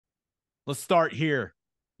Let's start here.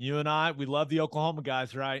 You and I, we love the Oklahoma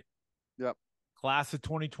guys, right? Yep. Class of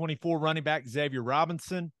 2024 running back Xavier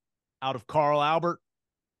Robinson out of Carl Albert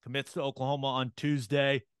commits to Oklahoma on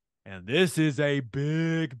Tuesday. And this is a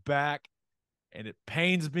big back. And it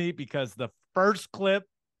pains me because the first clip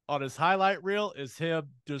on his highlight reel is him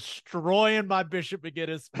destroying my Bishop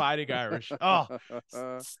McGinnis Fighting Irish. Oh,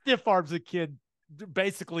 stiff arms a kid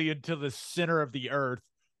basically into the center of the earth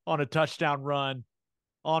on a touchdown run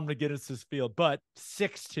on McGinnis's field, but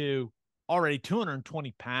 6'2", already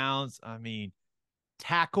 220 pounds. I mean,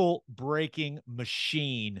 tackle breaking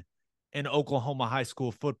machine in Oklahoma high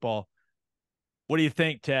school football. What do you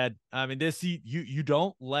think, Ted? I mean, this you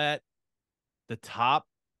don't let the top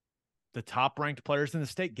ranked players in the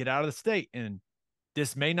state get out of the state, and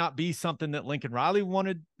this may not be something that Lincoln Riley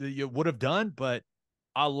would have done, but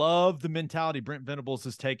I love the mentality Brent Venables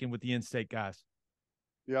has taken with the in-state guys.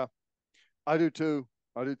 Yeah, I do too.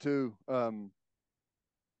 I do too.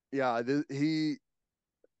 Yeah,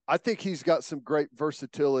 I think he's got some great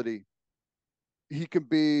versatility. He can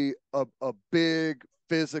be a big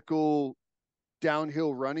physical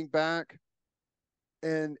downhill running back,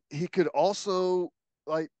 and he could also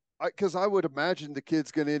because I would imagine the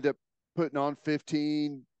kid's going to end up putting on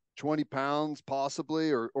 15, 20 pounds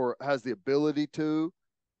possibly, or has the ability to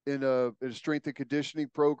in a strength and conditioning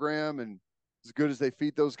program, and as good as they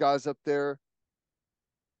feed those guys up there.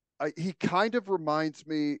 He kind of reminds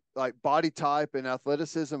me like body type and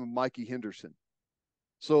athleticism of Mikey Henderson.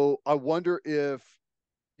 So I wonder if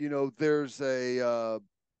there's a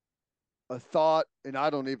thought, and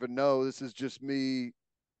I don't even know. This is just me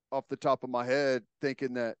off the top of my head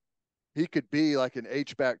thinking that he could be like an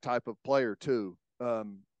H back type of player too.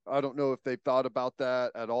 I don't know if they've thought about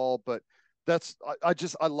that at all, but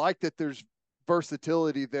I like that there's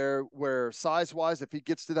versatility there where size wise, if he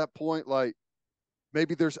gets to that point, like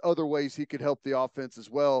maybe there's other ways he could help the offense as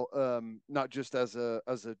well. Not just as a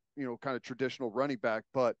kind of traditional running back,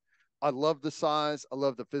 but I love the size. I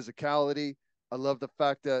love the physicality. I love the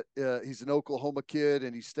fact that he's an Oklahoma kid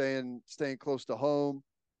and he's staying close to home.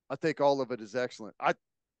 I think all of it is excellent.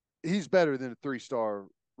 He's better than a 3-star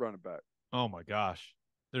running back. Oh my gosh,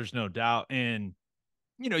 there's no doubt. And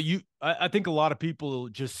I think a lot of people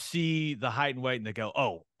just see the height and weight and they go,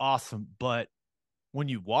 "Oh, awesome!" But when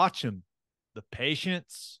you watch him, the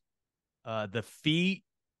patience, the feet,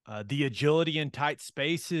 the agility in tight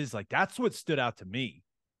spaces, like that's what stood out to me.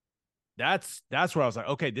 That's where I was like,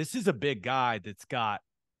 okay, this is a big guy that's got.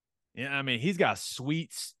 Yeah, I mean, he's got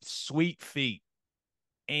sweet feet,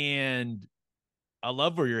 and I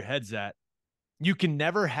love where your head's at. You can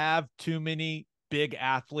never have too many big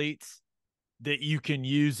athletes that you can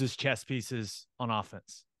use as chess pieces on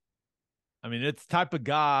offense. I mean, it's the type of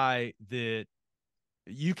guy that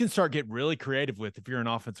you can start getting really creative with if you're an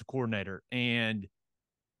offensive coordinator. And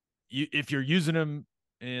if you're using them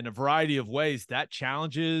in a variety of ways, that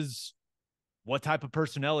challenges what type of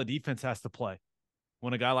personnel a defense has to play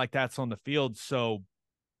when a guy like that's on the field. So,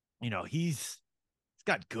 he's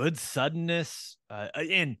got good suddenness.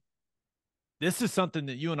 And this is something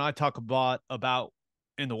that you and I talk about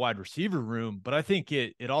in the wide receiver room, but I think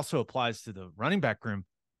it also applies to the running back room.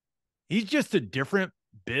 He's just a different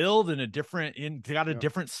build and got a Yeah.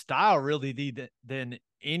 different style really than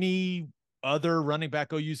any other running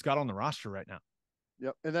back OU's got on the roster right now.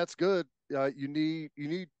 Yep, and that's good.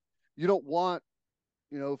 You don't want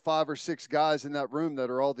 5 or 6 guys in that room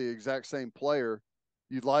that are all the exact same player.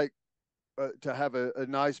 You'd like to have a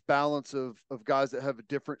nice balance of guys that have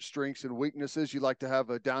different strengths and weaknesses. You like to have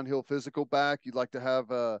a downhill physical back. You'd like to have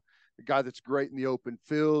a guy that's great in the open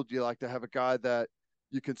field. You like to have a guy that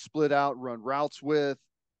you can split out and run routes with.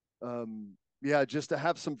 Yeah, just to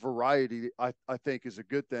have some variety, I think is a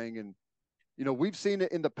good thing. And we've seen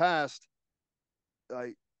it in the past.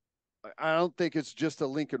 I I don't think it's just a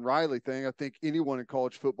Lincoln Riley thing. I think anyone in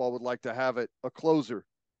college football would like to have it a closer,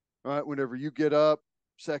 right? Whenever you get up,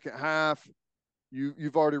 second half,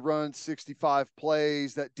 you've already run 65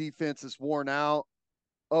 plays. That defense is worn out.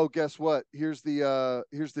 Oh, guess what? Here's the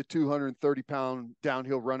 230-pound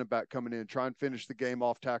downhill running back coming in. Try and finish the game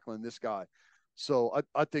off tackling this guy. So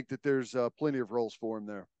I think that there's plenty of roles for him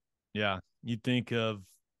there. Yeah. You think of,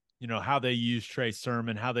 how they use Trey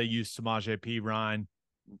Sermon, how they use Samaje P. Ryan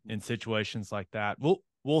Mm-hmm. in situations like that.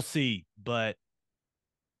 We'll see, but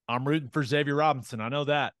I'm rooting for Xavier Robinson. I know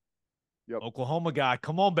that. Yep. Oklahoma guy.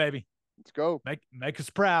 Come on, baby. Let's go. Make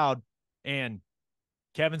us proud. And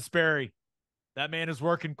Kevin Sperry, that man is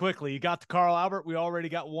working quickly. You got the Carl Albert. We already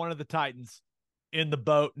got one of the Titans in the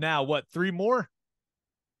boat. Now, what, 3 more?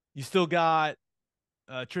 You still got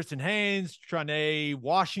Tristan Haynes, Trane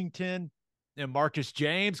Washington. and Marcus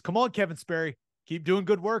James. Come on, Kevin Sperry. Keep doing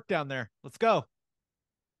good work down there. Let's go.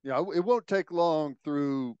 Yeah, it won't take long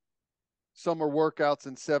through summer workouts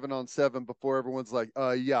and 7-on-7 before everyone's like,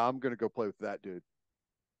 yeah, I'm gonna go play with that dude.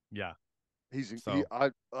 Yeah.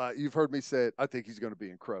 You've heard me say it. I think he's going to be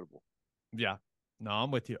incredible. Yeah. No,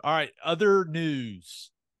 I'm with you. All right. Other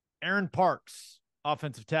news. Aaryn Parks,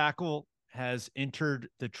 offensive tackle, has entered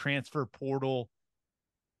the transfer portal.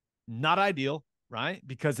 Not ideal, right?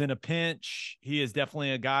 Because in a pinch, he is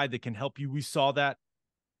definitely a guy that can help you. We saw that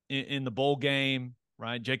in the bowl game,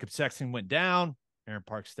 right? Jacob Sexton went down. Aaryn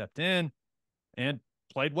Parks stepped in and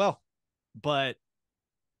played well. But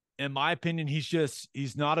in my opinion,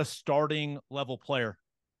 he's not a starting level player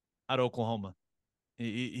at Oklahoma.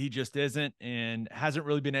 He just isn't, and hasn't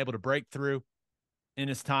really been able to break through in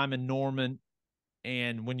his time in Norman.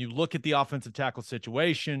 And when you look at the offensive tackle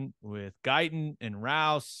situation with Guyton and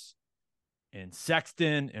Rouse and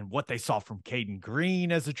Sexton and what they saw from Caden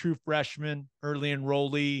Green as a true freshman, early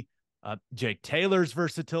enrollee, Jake Taylor's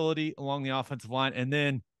versatility along the offensive line, and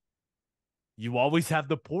then you always have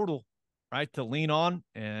the portal, right, to lean on.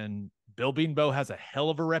 And Bill Beanbo has a hell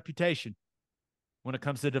of a reputation when it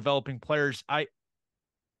comes to developing players.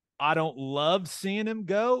 I don't love seeing him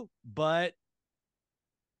go, but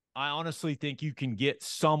I honestly think you can get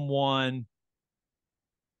someone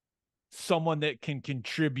that can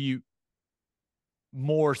contribute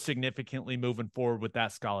more significantly moving forward with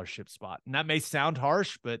that scholarship spot. And that may sound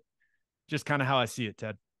harsh, but just kind of how I see it,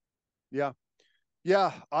 Ted. Yeah.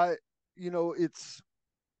 Yeah. I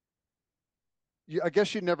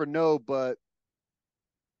guess you never know, but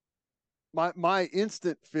my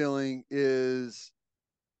instant feeling is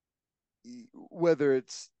whether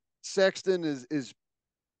it's Sexton is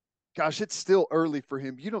gosh, it's still early for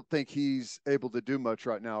him. You don't think he's able to do much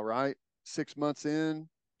right now, right? 6 months in.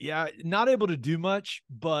 Yeah, not able to do much,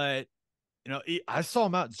 but I saw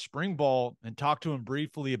him out in spring ball and talked to him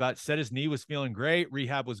briefly about, said his knee was feeling great.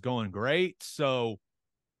 Rehab was going great. So,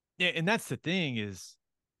 yeah, and that's the thing is,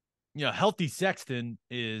 healthy Sexton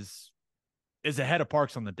is ahead of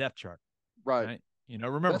Parks on the depth chart. Right.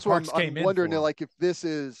 Remember that's Parks what I'm came in wondering, for. like, if this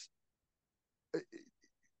is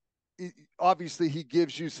obviously he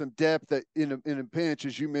gives you some depth that in a pinch,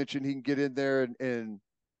 as you mentioned, he can get in there and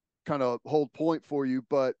kind of hold point for you.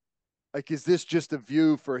 But like, is this just a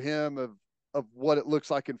view for him of what it looks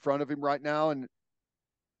like in front of him right now? And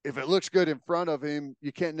if it looks good in front of him,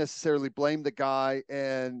 you can't necessarily blame the guy.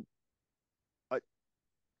 And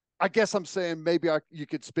I guess I'm saying maybe you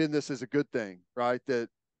could spin this as a good thing, right? That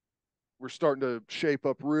we're starting to shape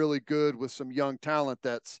up really good with some young talent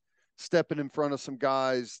that's stepping in front of some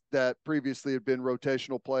guys that previously had been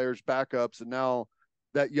rotational players, backups, and now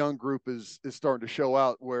that young group is starting to show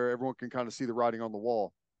out where everyone can kind of see the writing on the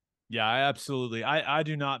wall. Yeah, I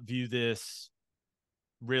do not view this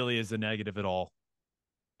really as a negative at all.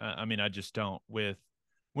 I mean, I just don't.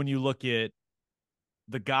 When you look at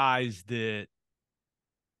the guys that,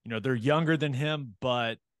 they're younger than him,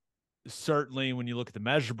 but certainly when you look at the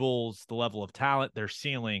measurables, the level of talent, their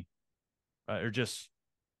ceiling are just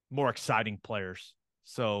more exciting players.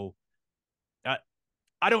 So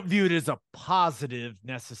I don't view it as a positive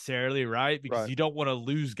necessarily, right? Because you don't want to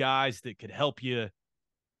lose guys that could help you,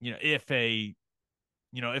 if a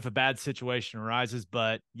bad situation arises.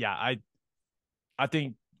 But yeah, I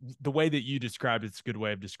think the way that you described it's a good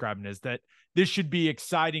way of describing it, is that this should be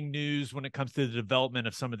exciting news when it comes to the development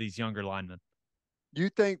of some of these younger linemen. Do you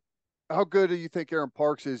think, how good do you think Aaryn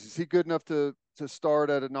Parks is? Is he good enough to start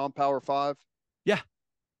at a non-power 5? Yeah.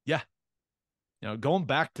 Yeah. Going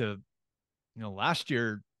back to, last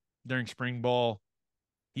year during spring ball,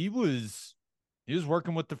 he was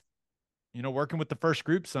working with the first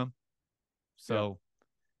group some. So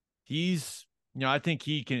he's, I think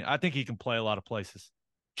he can play a lot of places.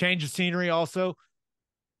 Change of scenery also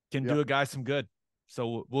can do a guy some good.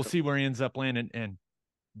 So we'll see where he ends up landing, and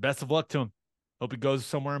best of luck to him. Hope he goes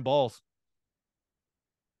somewhere in balls.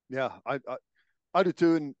 Yeah, I do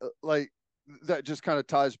too. And like, that just kind of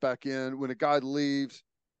ties back in when a guy leaves,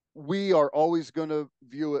 we are always going to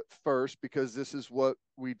view it first because this is what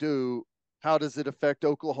we do. How does it affect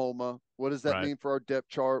Oklahoma? What does that mean for our depth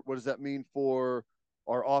chart? What does that mean for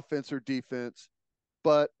our offense or defense?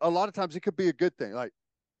 But a lot of times it could be a good thing. Like,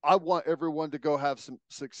 I want everyone to go have some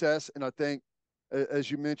success. And I think, as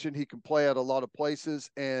you mentioned, he can play at a lot of places.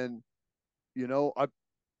 And,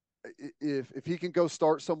 if he can go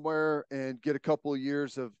start somewhere and get a couple of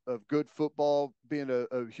years of good football, being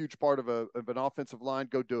a huge part of an offensive line,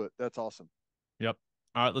 go do it. That's awesome. Yep.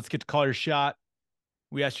 All right, let's get to call your shot.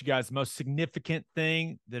 We asked you guys the most significant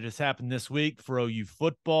thing that has happened this week for OU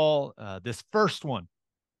football. This first one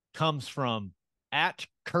comes from at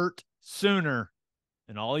Kurt Sooner,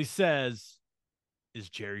 and all he says is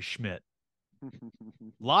Jerry Schmidt. A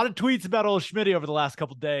lot of tweets about old Schmidty over the last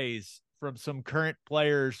couple of days from some current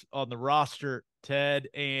players on the roster, Ted.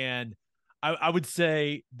 And I would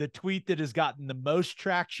say the tweet that has gotten the most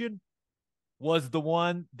traction was the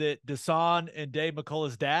one that Dasan and Dave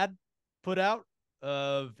McCullough's dad put out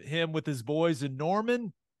of him with his boys in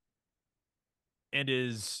Norman. And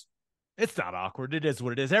it's not awkward. It is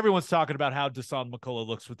what it is. Everyone's talking about how Dasan McCullough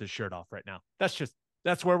looks with his shirt off right now. That's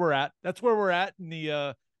where we're at. That's where we're at in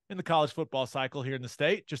the college football cycle here in the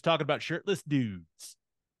state. Just talking about shirtless dudes.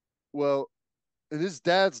 Well, and his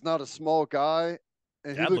dad's not a small guy,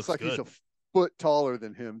 and he looks like good. He's a foot taller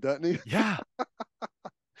than him, doesn't he? Yeah.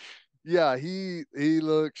 Yeah, he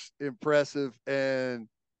looks impressive, and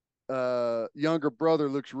younger brother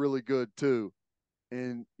looks really good too.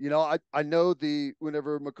 And I know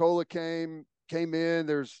whenever McCullough came in,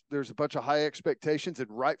 there's a bunch of high expectations, and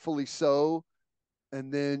rightfully so. And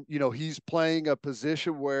then he's playing a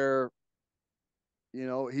position where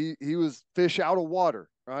he was fish out of water,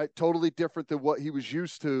 right? Totally different than what he was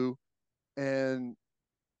used to, and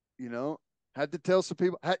had to tell some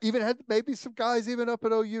people, even had maybe some guys even up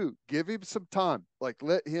at OU, give him some time, like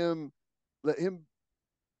let him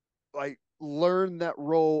like learn that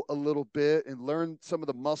role a little bit and learn some of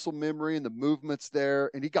the muscle memory and the movements there.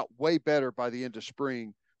 And he got way better by the end of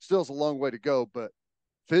spring. Still has a long way to go, but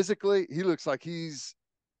physically he looks like he's,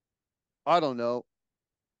 I don't know,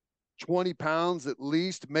 20 pounds at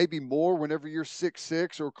least, maybe more whenever you're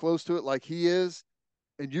 6'6" or close to it like he is,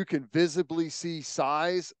 and you can visibly see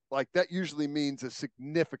size, like that usually means a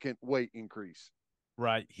significant weight increase.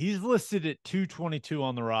 Right. He's listed at 222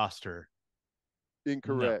 on the roster.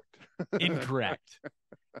 Incorrect. No. Incorrect.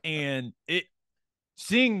 And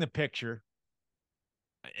seeing the picture,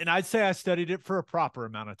 and I'd say I studied it for a proper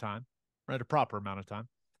amount of time, right? A proper amount of time.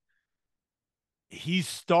 He's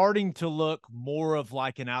starting to look more of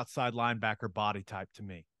like an outside linebacker body type to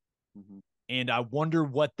me. Mm-hmm. And I wonder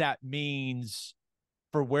what that means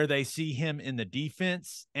for where they see him in the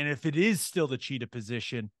defense. And if it is still the cheetah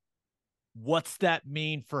position, what's that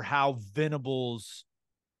mean for how Venables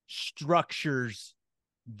structures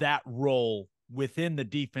that role within the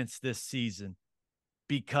defense this season?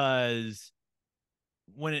 Because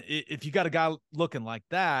if you got a guy looking like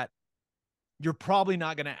that, you're probably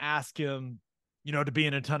not going to ask him, to be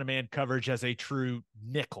in a ton of man coverage as a true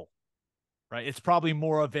nickel, right? It's probably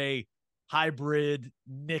more of a hybrid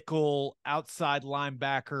nickel outside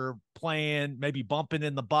linebacker playing, maybe bumping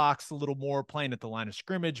in the box a little more, playing at the line of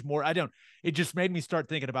scrimmage more. It just made me start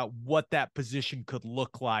thinking about what that position could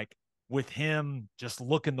look like with him just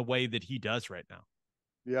looking the way that he does right now.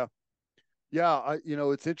 Yeah. Yeah.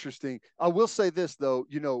 It's interesting. I will say this though,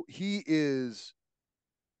 he's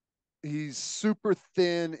super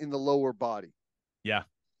thin in the lower body. Yeah.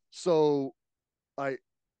 So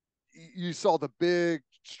you saw the big,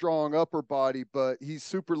 strong upper body, but he's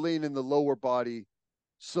super lean in the lower body.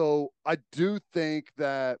 So I do think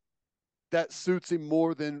that suits him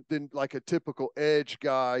more than like a typical edge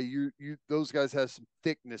guy. Those guys have some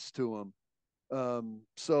thickness to them.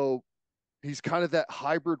 So he's kind of that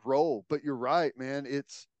hybrid role, but you're right, man. It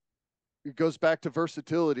goes back to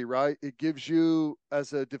versatility, right? It gives you,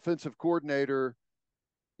 as a defensive coordinator,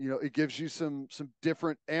 it gives you some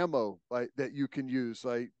different ammo like that you can use.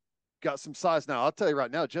 Like, got some size. Now, I'll tell you right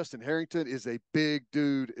now, Justin Harrington is a big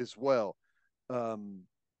dude as well.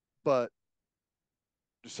 But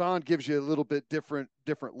Dasan gives you a little bit different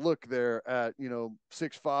look there at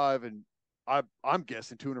 6'5", and I'm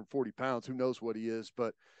guessing 240 pounds. Who knows what he is?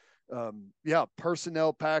 But yeah,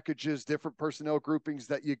 personnel packages, different personnel groupings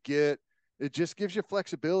that you get. It just gives you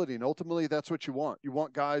flexibility, and ultimately that's what you want. You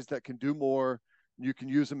want guys that can do more. You can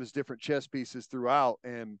use them as different chess pieces throughout.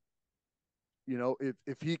 And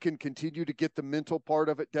if he can continue to get the mental part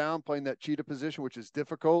of it down, playing that cheetah position, which is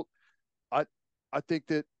difficult, I think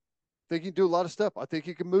he can do a lot of stuff. I think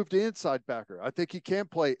he can move to inside backer. I think he can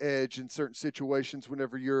play edge in certain situations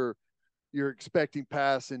whenever you're expecting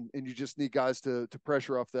pass and you just need guys to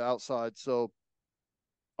pressure off the outside. So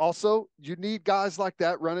also you need guys like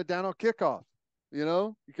that running down on kickoff.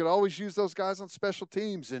 You could always use those guys on special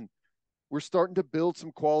teams, and we're starting to build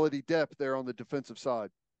some quality depth there on the defensive side.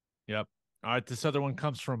 Yep. All right. This other one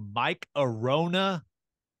comes from Mike Arona,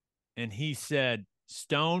 and he said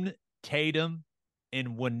Stone, Tatum,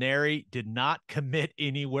 and Winery did not commit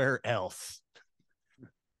anywhere else,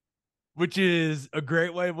 which is a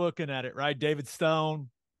great way of looking at it, right? David Stone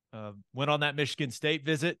went on that Michigan State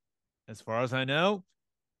visit. As far as I know,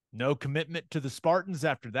 no commitment to the Spartans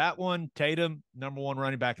after that one. Tatum, number one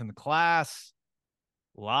running back in the class.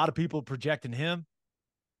 A lot of people projecting him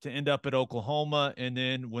to end up at Oklahoma. And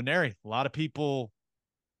then Nwaneri, a lot of people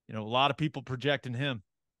projecting him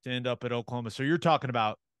to end up at Oklahoma. So you're talking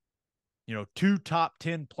about, two top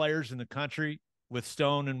 10 players in the country with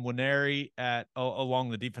Stone and Nwaneri along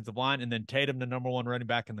the defensive line, and then Tatum, the number one running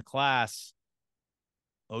back in the class.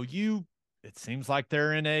 OU, it seems like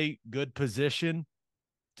they're in a good position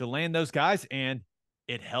to land those guys, and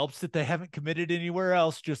it helps that they haven't committed anywhere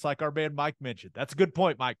else, just like our man Mike mentioned. That's a good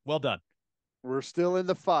point, Mike. Well done. We're still in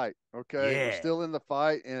the fight. Okay. Yeah. We're still in the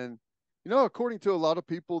fight. And, according to a lot of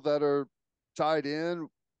people that are tied in,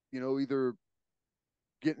 either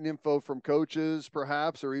getting info from coaches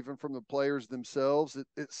perhaps, or even from the players themselves,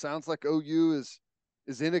 it sounds like OU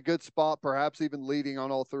is in a good spot, perhaps even leading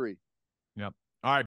on all three. Yep.